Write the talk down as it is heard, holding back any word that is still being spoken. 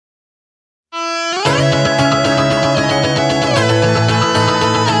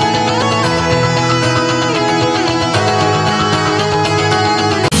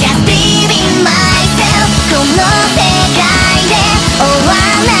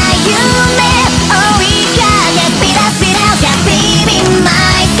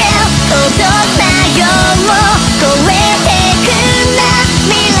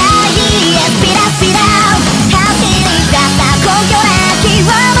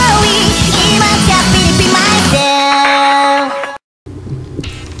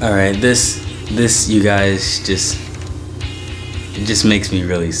Alright, this you guys just makes me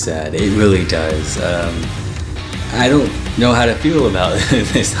really sad. It really does. I don't know how to feel about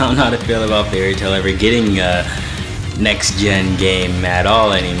this. I don't know how to feel about Fairy Tail ever getting a next gen game at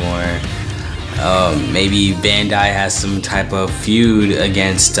all anymore. Maybe Bandai has some type of feud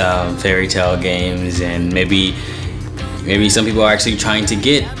against Fairy Tail games, and maybe some people are actually trying to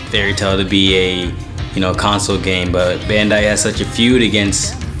get Fairy Tail to be a console game, but Bandai has such a feud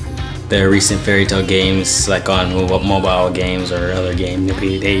against their recent Fairy Tail games, like on mobile games or other games.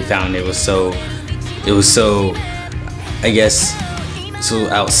 Maybe they found it was so I guess so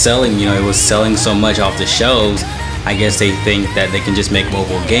outselling, it was selling so much off the shelves. I guess they think that they can just make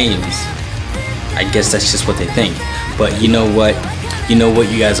mobile games. I guess that's just what they think. But you know what?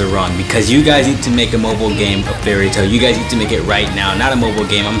 You guys are wrong, because you guys need to make a mobile game of Fairy Tail. You guys need to make it right now. Not a mobile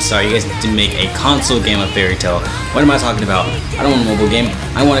game, I'm sorry. You guys need to make a console game of Fairy Tail. What am I talking about? I don't want a mobile game.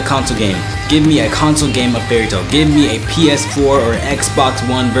 I want a console game. Give me a console game of Fairy Tail. Give me a PS4 or Xbox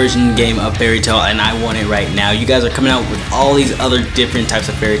One version game of Fairy Tail, and I want it right now. You guys are coming out with all these other different types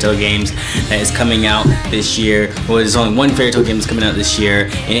of Fairy Tail games that is coming out this year. Well, there's only one Fairy Tail game that's coming out this year,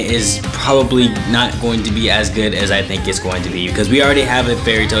 and it is probably not going to be as good as I think it's going to be, because we already have a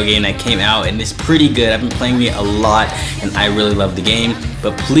Fairy Tail game that came out and it's pretty good. I've been playing it a lot and I really love the game.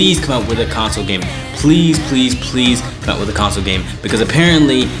 But please come out with a console game. Please come out with a console game, because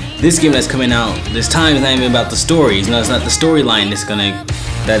apparently this game that's coming out this time is not even about the stories. No, it's not the storyline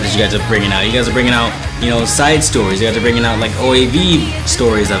that you guys are bringing out. You guys are bringing out, side stories. You guys are bringing out like OAV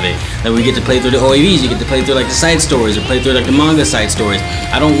stories of it. Like we get to play through the OAVs. You get to play through like the side stories, or play through like the manga side stories.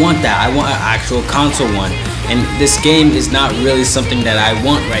 I don't want that. I want an actual console one. And this game is not really something that I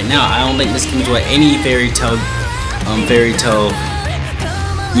want right now. I don't think this game is what any Fairy Tail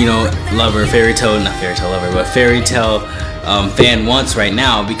fan wants right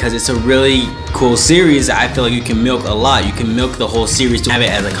now, because it's a really cool series. I feel like you can milk a lot. You can milk the whole series to have it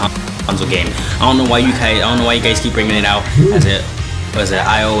as a console game. I don't know why you guys keep bringing it out as an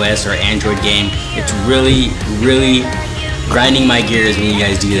iOS or Android game. It's really grinding my gears when you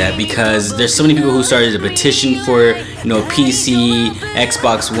guys do that, because there's so many people who started a petition for PC,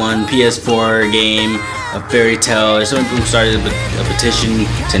 Xbox One, PS4 game of Fairy Tail. There's so many people who started a petition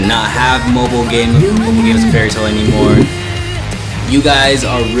to not have mobile games of Fairy Tail anymore. You guys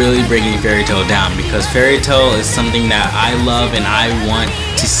are really bringing Fairy Tail down, because Fairy Tail is something that I love and I want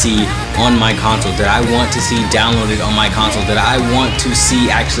to see on my console, that I want to see downloaded on my console, that I want to see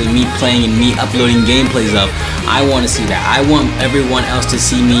actually me playing and me uploading gameplays of. I want to see that. I want everyone else to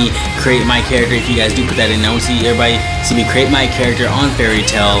see me create my character. If you guys do put that in, I want to see everybody see me create my character on Fairy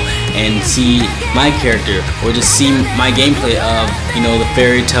Tail and see my character, or just see my gameplay of the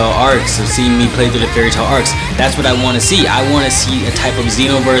Fairy Tail arcs, or see me play through the Fairy Tail arcs. That's what I want to see. I want to see a type of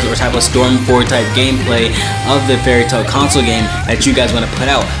Xenoverse or type of Storm 4 type gameplay of the Fairy Tail console game that you guys want to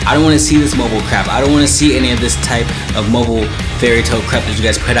put out. I don't want to see this mobile crap. I don't want to see any of this type of mobile Fairy Tail crap that you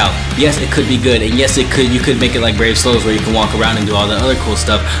guys put out. Yes, it could be good, and yes, you could make it like Brave Slows, where you can walk around and do all the other cool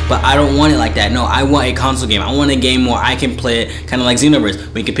stuff, but I don't want it like that. No, I want a console game. I want a game where I can play it kind of like Xenoverse,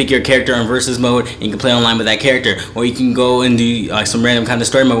 where you can pick your character on versus mode and you can play online with that character, or you can go and do like some random kind of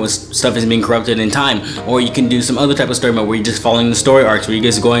story mode where stuff is being corrupted in time, or you can do some other type of story mode where you're just following the story arcs, where you're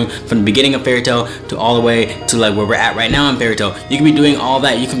just going from the beginning of Fairy Tail to all the way to like where we're at right now in Fairy Tail. You can be doing all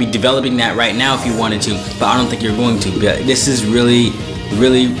that. You can be developing that right now if you wanted to, but I don't think you're going to. But this is really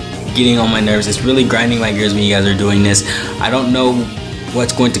getting on my nerves. It's really grinding my gears when you guys are doing this. I don't know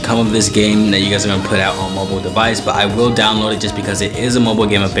what's going to come of this game that you guys are going to put out on mobile device, but I will download it just because it is a mobile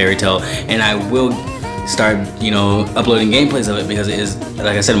game of Fairy Tail, and I will start uploading gameplays of it, because it is,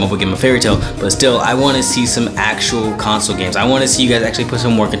 like I said, a mobile game of Fairy Tail. But still, I want to see some actual console games. I want to see you guys actually put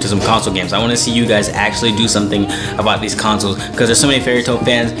some work into some console games. I want to see you guys actually do something about these consoles, because there's so many Fairy Tail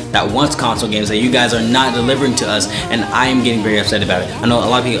fans that wants console games that you guys are not delivering to us, and I am getting very upset about it. I know a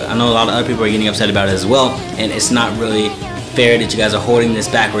lot of other people are getting upset about it as well, and it's not really fair that you guys are holding this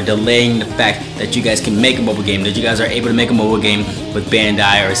back or delaying the fact that you guys can make a mobile game, that you guys are able to make a mobile game with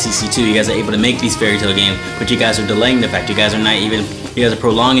Bandai or CC2. You guys are able to make these Fairy Tail games, but you guys are delaying the fact. You guys are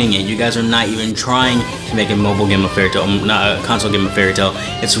prolonging it. You guys are not even trying to make a mobile game of Fairy Tail, not a console game of Fairy Tail.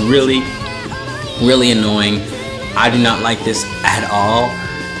 It's really annoying. I do not like this at all.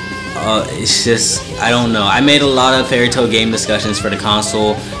 It's just, I don't know. I made a lot of Fairy Tail game discussions for the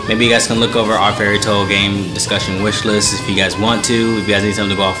console. Maybe you guys can look over our Fairy Tail game discussion wish list if you guys want to. If you guys need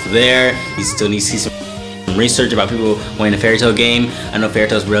something to go off of there, you still need to see some research about people wanting a Fairy Tail game. I know Fairy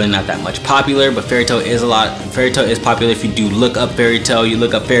Tail is really not that much popular, but Fairy Tail is popular. If you do look up Fairy Tail, you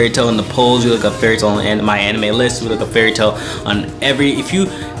look up Fairy Tail in the polls, you look up Fairy Tail on my anime list, you look up Fairy Tail on if you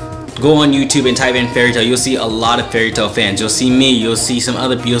go on YouTube and type in Fairy Tail, you'll see a lot of Fairy Tail fans. You'll see me, you'll see some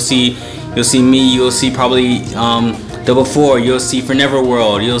other, you'll see me, you'll see probably Double 4, you'll see For Never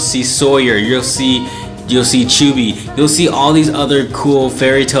World, you'll see Sawyer, you'll see Chubby, you'll see all these other cool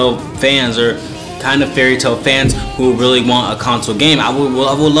Fairy Tail fans, or kind of Fairy Tail fans who really want a console game. I would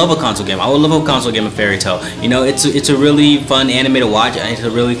love a console game. I would love a console game of Fairy Tail. You know, it's a really fun anime to watch. It's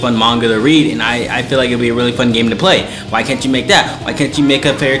a really fun manga to read, and I feel like it'd be a really fun game to play. Why can't you make that? Why can't you make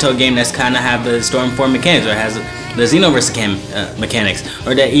a Fairy Tail game that's kind of have the Stormform mechanics, or has the Xenoverse mechanics,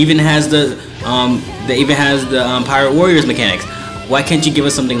 or that even has the Pirate Warriors mechanics? Why can't you give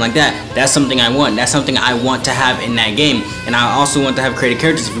us something like that? That's something I want. That's something I want to have in that game. And I also want to have created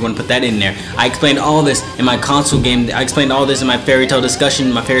characters, if you want to put that in there. I explained all this in my console game. I explained all this in my Fairy Tail discussion,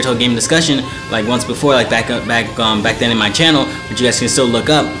 my Fairy Tail game discussion, like once before, like back then in my channel, which you guys can still look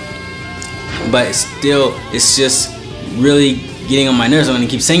up. But still, it's just really getting on my nerves. I'm gonna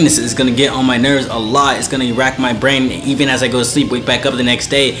keep saying this. It's gonna get on my nerves a lot. It's gonna rack my brain even as I go to sleep, wake back up the next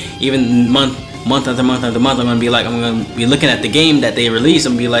day, even month after month after month. I'm gonna be looking at the game that they released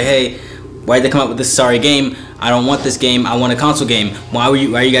and be like, hey, why did they come up with this sorry game? I don't want this game. I want a console game. Why are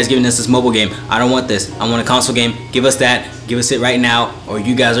you guys giving us this mobile game? I don't want this. I want a console game. Give us that. Give us it right now, or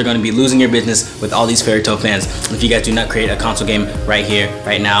you guys are going to be losing your business with all these Fairy Tail fans if you guys do not create a console game right here,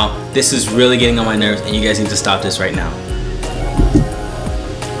 right now. This is really getting on my nerves, and you guys need to stop this right now.